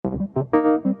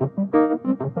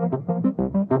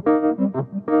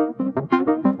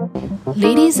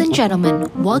Ladies and gentlemen,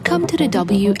 welcome to the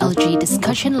WLG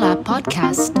Discussion Lab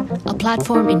podcast, a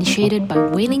platform initiated by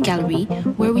Whaling Gallery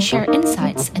where we share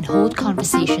insights and hold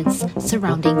conversations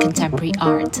surrounding contemporary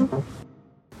art.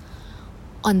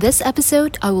 On this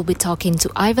episode, I will be talking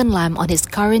to Ivan Lam on his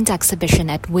current exhibition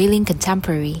at Whaling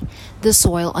Contemporary, The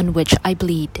Soil on Which I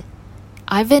Bleed.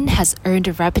 Ivan has earned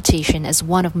a reputation as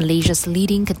one of Malaysia's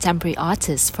leading contemporary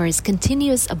artists for his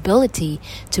continuous ability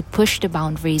to push the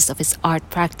boundaries of his art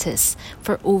practice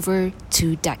for over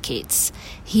 2 decades.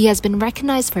 He has been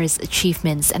recognized for his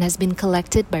achievements and has been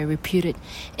collected by reputed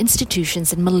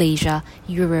institutions in Malaysia,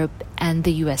 Europe, and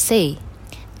the USA.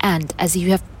 And as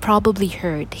you have probably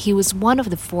heard, he was one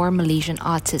of the 4 Malaysian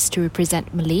artists to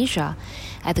represent Malaysia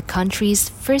at the country's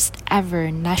first ever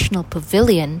national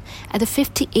pavilion at the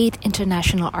 58th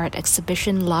International Art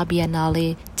Exhibition La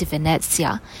Biennale di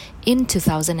Venezia in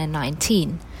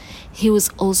 2019. He was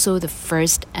also the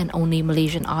first and only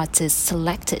Malaysian artist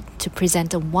selected to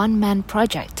present a one-man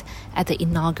project at the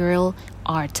inaugural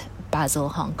Art Basel,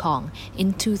 Hong Kong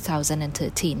in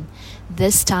 2013.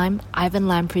 This time, Ivan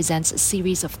Lam presents a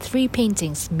series of 3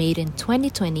 paintings made in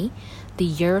 2020, the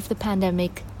year of the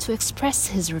pandemic, to express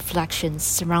his reflections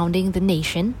surrounding the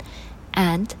nation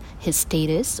and his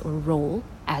status or role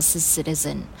as a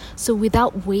citizen. So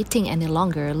without waiting any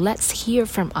longer, let's hear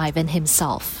from Ivan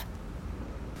himself.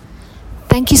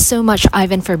 Thank you so much,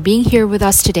 Ivan, for being here with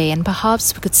us today, and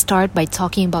perhaps we could start by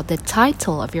talking about the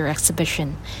title of your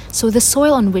exhibition. So, The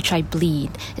Soil on Which I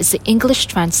Bleed is the English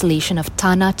translation of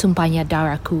Tanah Tumpahnya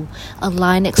Darahku, a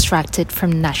line extracted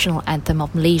from the national anthem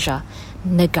of Malaysia,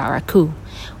 Negaraku.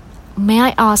 May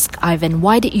I ask, Ivan,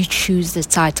 why did you choose the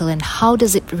title and how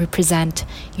does it represent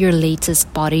your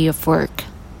latest body of work?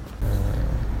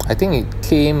 I think it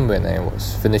came when I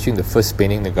was finishing the first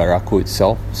painting, Negaraku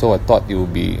itself. So I thought it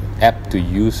would be apt to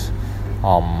use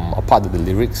a part of the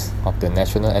lyrics of the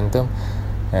national anthem.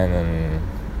 And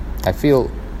I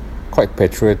feel quite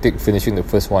patriotic finishing the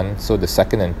first one. So the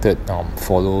second and third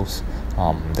follows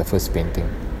the first painting.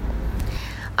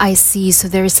 I see. So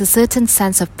there is a certain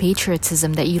sense of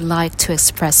patriotism that you like to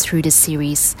express through the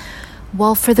series.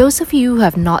 Well, for those of you who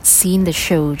have not seen the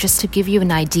show, just to give you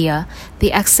an idea,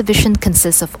 the exhibition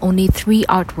consists of only 3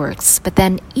 artworks, but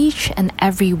then each and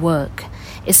every work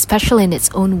is special in its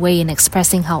own way in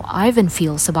expressing how Ivan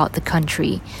feels about the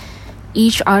country.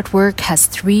 Each artwork has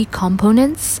 3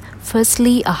 components.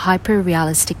 Firstly, a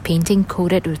hyper-realistic painting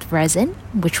coated with resin,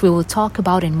 which we will talk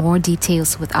about in more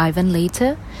details with Ivan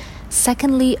later.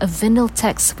 Secondly, a vinyl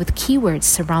text with keywords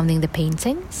surrounding the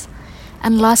paintings.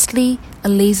 And lastly, a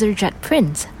laser jet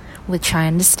print, which I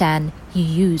understand you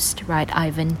used, right,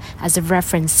 Ivan, as a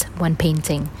reference when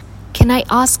painting. Can I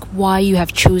ask why you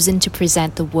have chosen to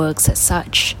present the works as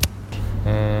such?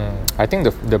 I think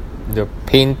the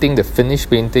painting, the finished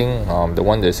painting, the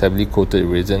one that's heavily coated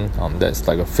resin, that's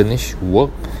like a finished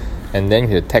work. And then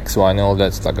the text vinyl,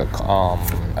 that's like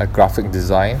a graphic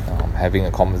design, having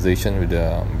a conversation with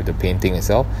the painting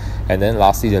itself. And then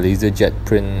lastly, the laser jet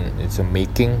print, it's a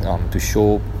making to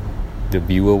show the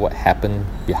viewer what happened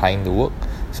behind the work.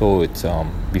 So it's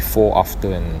before,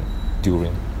 after, and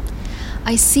during.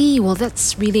 I see. Well,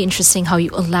 that's really interesting how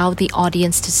you allow the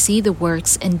audience to see the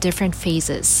works in different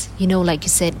phases. You know, like you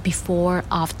said, before,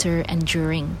 after, and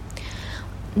during.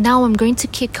 Now I'm going to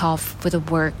kick off with a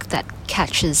work that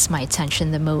catches my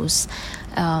attention the most,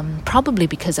 probably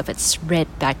because of its red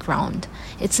background.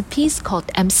 It's a piece called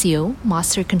MCO,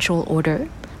 Master Control Order,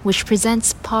 which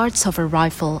presents parts of a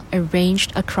rifle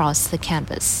arranged across the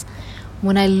canvas.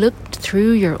 When I looked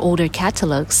through your older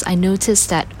catalogs, I noticed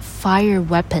that fire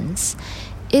weapons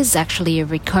is actually a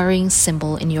recurring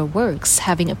symbol in your works,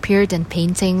 having appeared in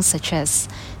paintings such as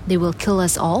They Will Kill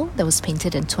Us All, that was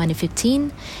painted in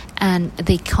 2015, and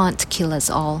They Can't Kill Us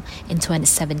All in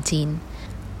 2017.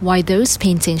 Why those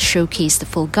paintings showcase the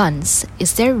full guns,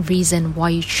 is there a reason why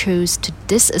you chose to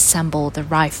disassemble the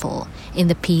rifle in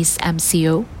the piece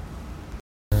MCO?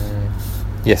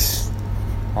 Yes.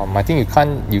 I think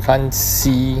you can't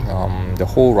see the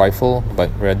whole rifle, but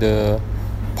rather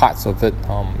parts of it.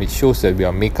 It shows that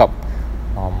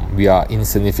we are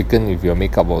insignificant if we are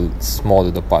made up of small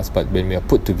little parts, but when we are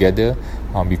put together,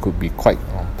 we could be quite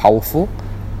powerful,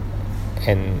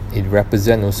 and it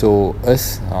represents also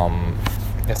us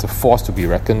as a force to be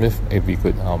reckoned with if we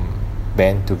could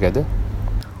band together.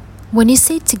 When you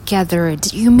say together,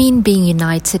 do you mean being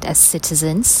united as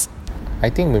citizens? I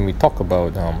think when we talk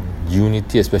about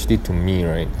unity, especially to me,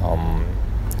 right,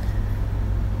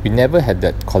 we never had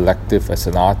that collective as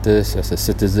an artist, as a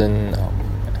citizen.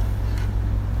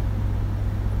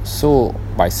 So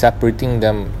by separating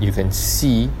them, you can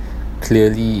see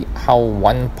clearly how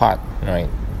one part, right,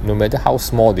 no matter how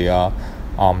small they are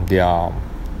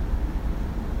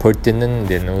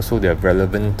pertinent, and also they're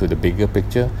relevant to the bigger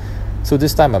picture. So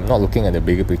this time I'm not looking at the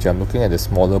bigger picture, I'm looking at the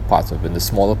smaller parts of it, the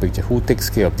smaller picture, who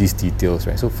takes care of these details,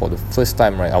 right? So for the first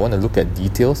time, right, I want to look at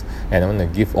details, and I want to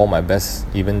give all my best,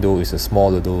 even though it's a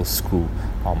small little screw.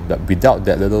 That without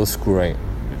that little screw, right,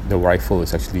 the rifle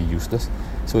is actually useless.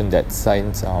 So in that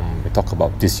sense, we talk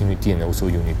about disunity and also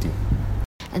unity.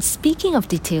 And speaking of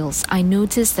details, I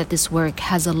noticed that this work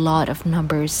has a lot of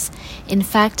numbers. In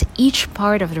fact, each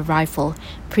part of the rifle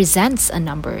presents a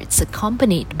number. It's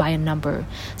accompanied by a number.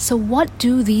 So what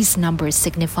do these numbers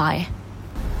signify?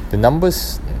 The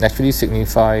numbers actually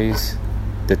signifies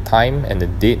the time and the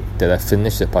date that I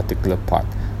finished a particular part.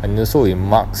 And also it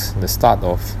marks the start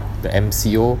of the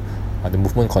MCO, the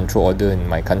Movement Control Order in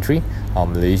my country,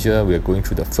 Malaysia. We are going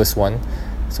through the first one.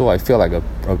 So I feel like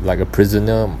a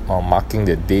prisoner marking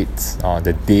the dates,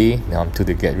 the day till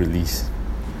they get released.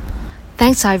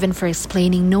 Thanks, Ivan, for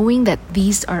explaining. Knowing that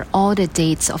these are all the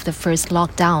dates of the first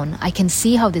lockdown, I can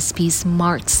see how this piece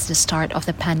marks the start of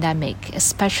the pandemic,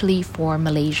 especially for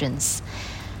Malaysians.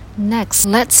 Next,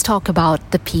 let's talk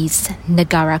about the piece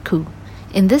Negaraku.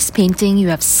 In this painting, you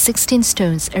have 16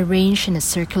 stones arranged in a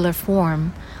circular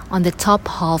form on the top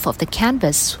half of the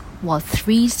canvas, while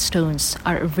 3 stones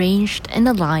are arranged in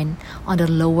a line on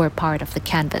the lower part of the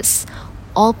canvas,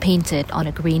 all painted on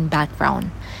a green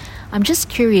background. I'm just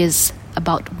curious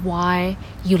about why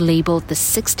you labeled the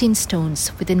 16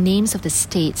 stones with the names of the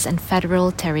states and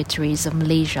federal territories of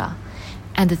Malaysia,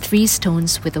 and the 3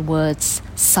 stones with the words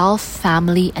self,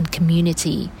 family, and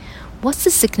community. What's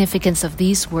the significance of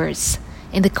these words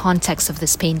in the context of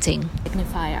this painting?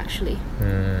 Signify, actually.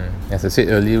 As I said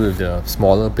earlier, with the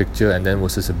smaller picture and then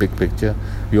versus a big picture,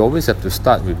 you always have to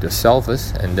start with yourself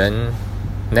first, and then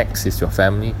next is your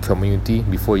family, community,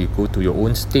 before you go to your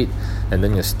own state, and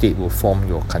then your state will form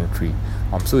your country.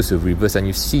 So it's a reverse, and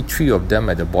you see 3 of them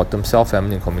at the bottom: self,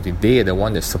 family, and community. They are the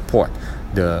one that support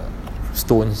the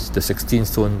stones, the 16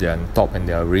 stones. They are on top and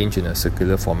they are arranged in a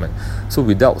circular format. So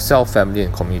without self, family,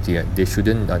 and community, they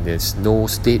shouldn't. There's no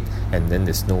state, and then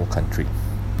there's no country.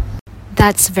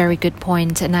 That's a very good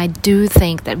point, and I do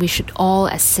think that we should all,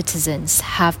 as citizens,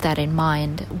 have that in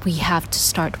mind. We have to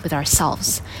start with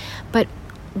ourselves. But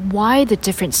why the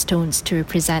different stones to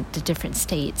represent the different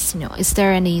states? Is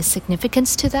there any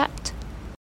significance to that?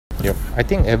 Yep. I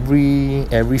think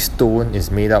every stone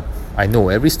is made up. I know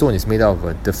every stone is made out of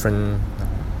a different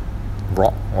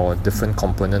rock or different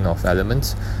component of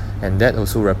elements, and that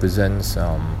also represents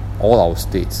all our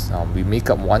states. We make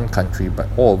up one country, but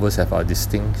all of us have our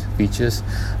distinct features,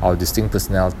 our distinct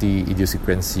personality,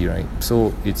 idiosyncrasy, right?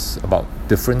 So it's about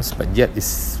difference, but yet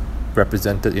it's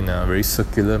represented in a very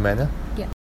circular manner.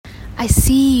 I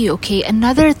see. Okay,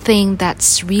 another thing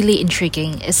that's really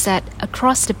intriguing is that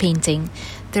across the painting,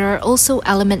 there are also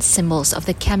element symbols of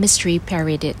the chemistry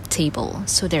periodic table.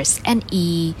 So there's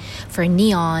Ne for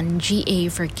neon, Ga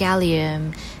for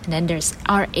gallium, and then there's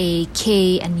Ra,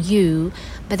 K, and U.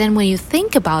 But then when you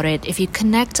think about it, if you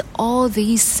connect all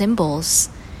these symbols,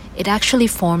 it actually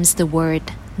forms the word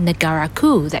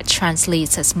Negaraku, that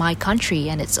translates as my country,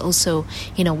 and it's also,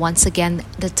 once again,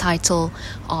 the title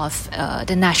of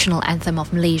the national anthem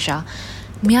of Malaysia.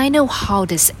 May I know how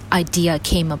this idea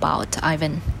came about,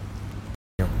 Ivan?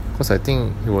 Because I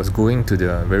think it was going to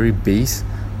the very base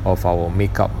of our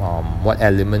makeup, what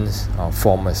elements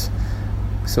form us.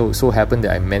 So happened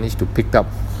that I managed to pick up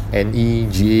Ne,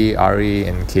 Ga, Ra,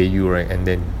 and Ku, right? And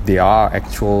then they are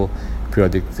actual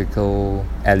periodical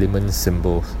element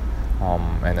symbols.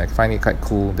 And I find it quite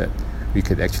cool that we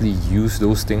could actually use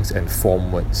those things and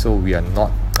form words. So we are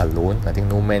not alone. I think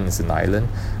no man is an island,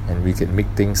 and we can make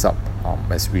things up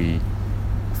as we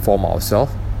form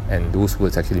ourselves. And those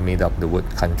words actually made up the word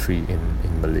country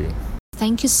in Malay.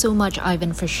 Thank you so much,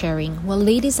 Ivan, for sharing. Well,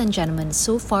 ladies and gentlemen,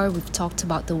 so far we've talked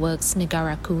about the works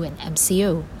Negaraku and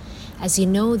MCO. As you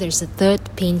know, there's a third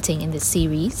painting in the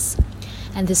series,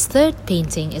 and this third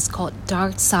painting is called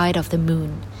Dark Side of the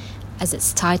Moon. As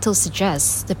its title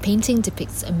suggests, the painting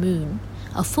depicts a moon,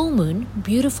 a full moon,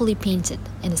 beautifully painted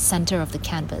in the center of the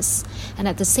canvas. And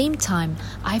at the same time,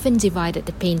 Ivan divided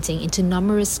the painting into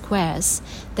numerous squares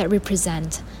that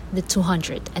represent the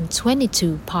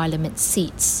 222 parliament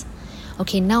seats.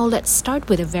 Okay, now let's start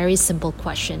with a very simple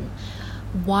question.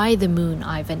 Why the moon,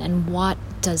 Ivan, and what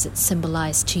does it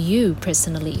symbolize to you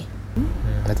personally?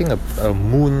 I think a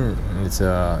moon is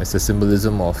a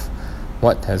symbolism of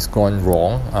what has gone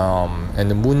wrong, and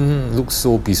the moon looks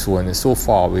so peaceful and it's so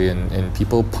far away, and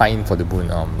people pine for the moon,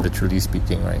 literally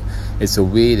speaking, right? It's a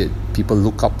way that people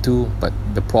look up to, but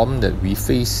the problem that we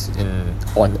face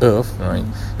on Earth, right,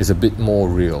 is a bit more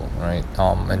real, right?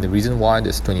 And the reason why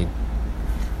there's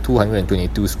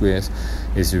 222 squares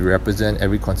is to represent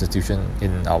every constitution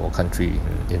in our country,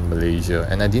 in Malaysia.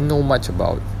 And I didn't know much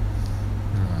about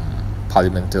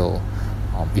parliamentary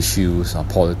issues,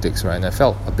 politics, right? And I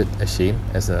felt a bit ashamed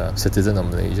as a citizen of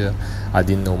Malaysia. I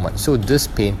didn't know much. So this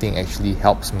painting actually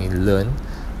helps me learn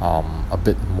a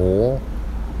bit more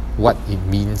what it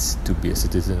means to be a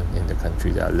citizen in the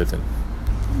country that I live in.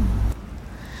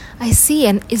 I see.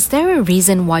 And is there a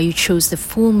reason why you chose the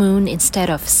full moon instead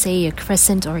of, say, a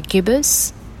crescent or a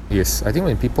gibbous? Yes, I think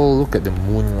when people look at the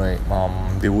moon, right,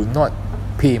 they would not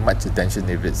pay much attention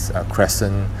if it's a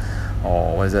crescent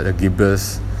or a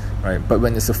gibbous, right? But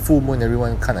when it's a full moon,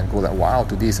 everyone kind of go like, wow,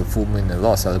 today is a full moon, a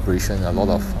lot of celebration, a lot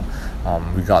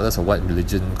of, regardless of what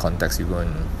religion context you go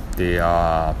in,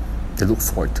 they look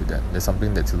forward to that. There's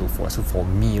something that to look for. So for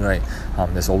me, right,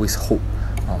 there's always hope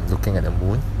looking at the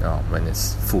moon when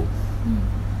it's full.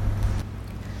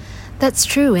 That's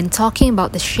true. And talking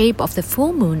about the shape of the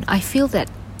full moon, I feel that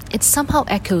it somehow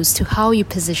echoes to how you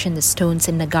position the stones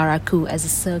in Negaraku as a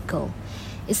circle.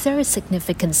 Is there a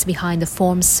significance behind the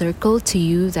form circle to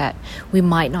you that we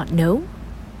might not know?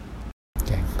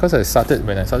 Okay, because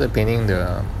when I started painting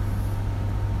the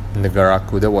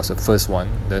Negaraku, that was the first one,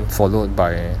 then followed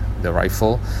by the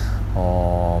rifle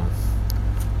or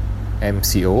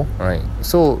MCO, right?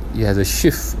 So it has a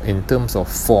shift in terms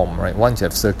of form, right? Once you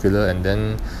have circular, and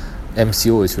then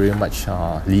MCO is very much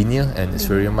linear, and it's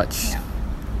very much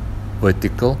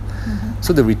vertical.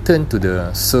 So the return to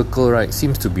the circle, right,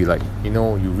 seems to be like,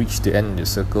 you reach the end of the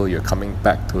circle, you're coming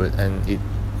back to it, and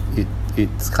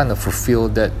it's kind of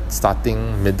fulfilled that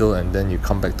starting, middle, and then you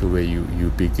come back to where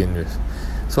you begin with.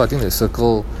 So I think the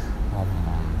circle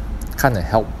kind of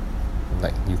help,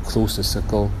 like you close the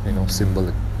circle,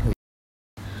 symbolically.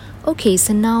 Okay,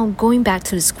 so now going back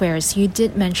to the squares, you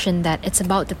did mention that it's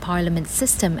about the parliament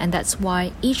system, and that's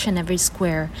why each and every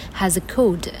square has a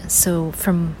code. So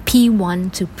from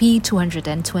P1 to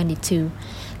P222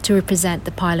 to represent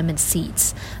the parliament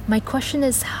seats. My question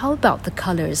is, how about the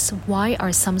colors? Why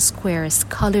are some squares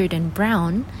colored in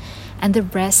brown and the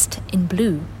rest in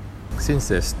blue? Since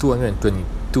there's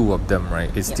 222 of them,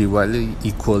 right, it's divided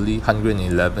equally,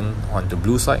 111 on the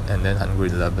blue side and then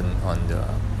 111 on the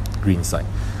green side.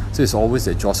 So it's always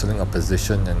a jostling of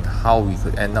position and how we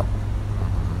could end up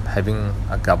having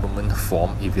a government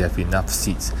form if you have enough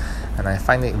seats. And I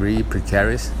find it really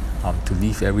precarious to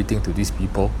leave everything to these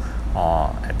people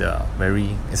at the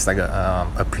it's like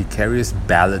a precarious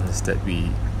balance that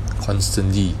we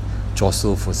constantly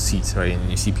jostle for seats, right? And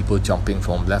you see people jumping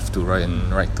from left to right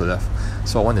and right to left.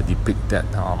 So I want to depict that.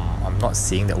 I'm not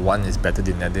saying that one is better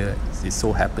than the other. It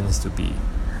so happens to be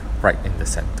right in the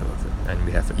center of it, and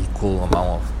we have an equal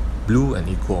amount of blue and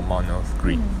equal amount of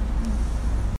green.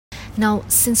 Now,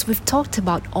 since we've talked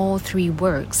about all three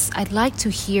works, I'd like to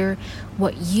hear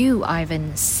what you,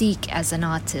 Ivan, seek as an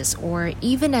artist or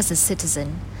even as a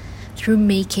citizen through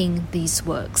making these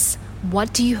works.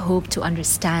 What do you hope to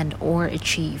understand or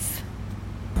achieve?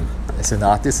 As an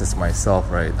artist, as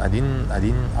myself, right, I didn't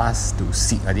ask to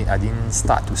seek. I didn't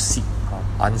start to seek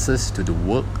answers to the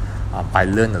work. I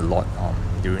learned a lot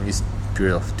during this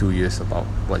period of 2 years about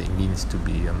what it means to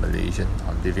be a Malaysian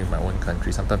living in my own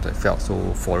country. Sometimes I felt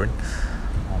so foreign.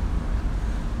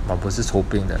 I was just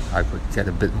hoping that I could get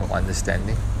a bit more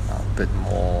understanding, a bit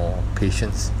more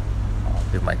patience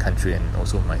with my country and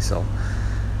also myself.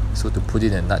 So to put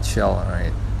it in a nutshell,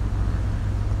 right,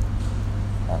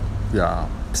 we are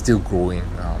still growing.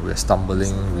 We are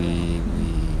stumbling.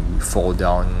 We fall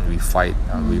down. We fight.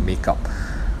 We make up.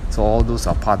 So all those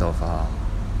are part of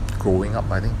growing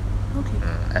up, I think.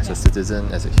 Okay. As a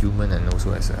citizen, as a human, and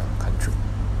also as a country.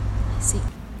 I see.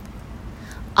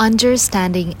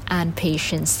 Understanding and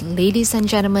patience. Ladies and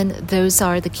gentlemen, those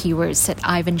are the keywords that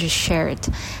Ivan just shared.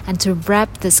 And to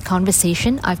wrap this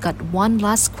conversation, I've got one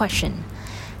last question.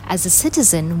 As a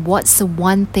citizen, what's the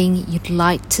one thing you'd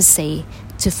like to say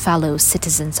to fellow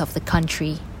citizens of the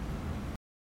country?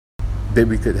 That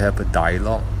we could have a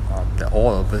dialogue, that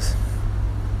all of us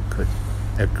could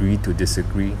agree to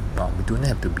disagree. We don't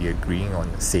have to be agreeing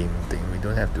on the same thing. We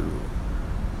don't have to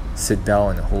sit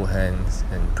down and hold hands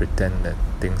and pretend that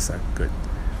things are good.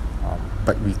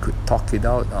 But we could talk it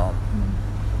out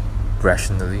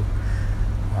rationally,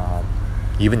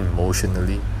 even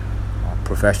emotionally,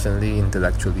 professionally,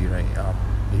 intellectually, right?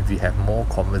 If we have more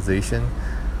conversation,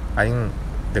 I think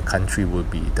the country will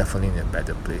be definitely in a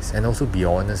better place. And also be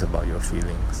honest about your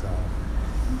feelings,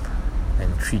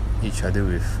 and treat each other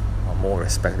with more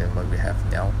respect than what we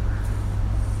have now.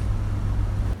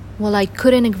 Well, I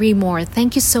couldn't agree more.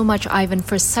 Thank you so much, Ivan,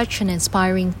 for such an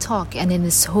inspiring talk. And in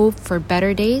this hope for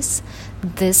better days,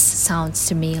 this sounds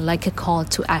to me like a call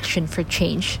to action for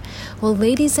change. Well,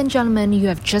 ladies and gentlemen, you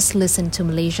have just listened to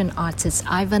Malaysian artist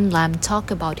Ivan Lam talk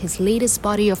about his latest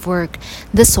body of work,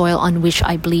 The Soil on Which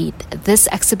I Bleed. This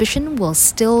exhibition will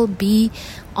still be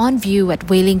on view at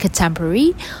Wailing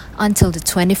Contemporary until the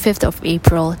 25th of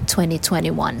April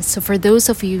 2021. So for those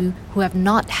of you who have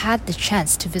not had the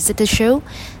chance to visit the show,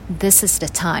 this is the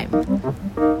time.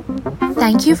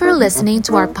 Thank you for listening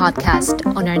to our podcast.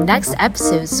 On our next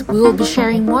episodes, we will be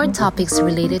sharing more topics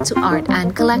related to art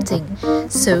and collecting.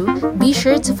 So be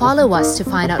sure to follow us to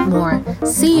find out more.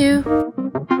 See you!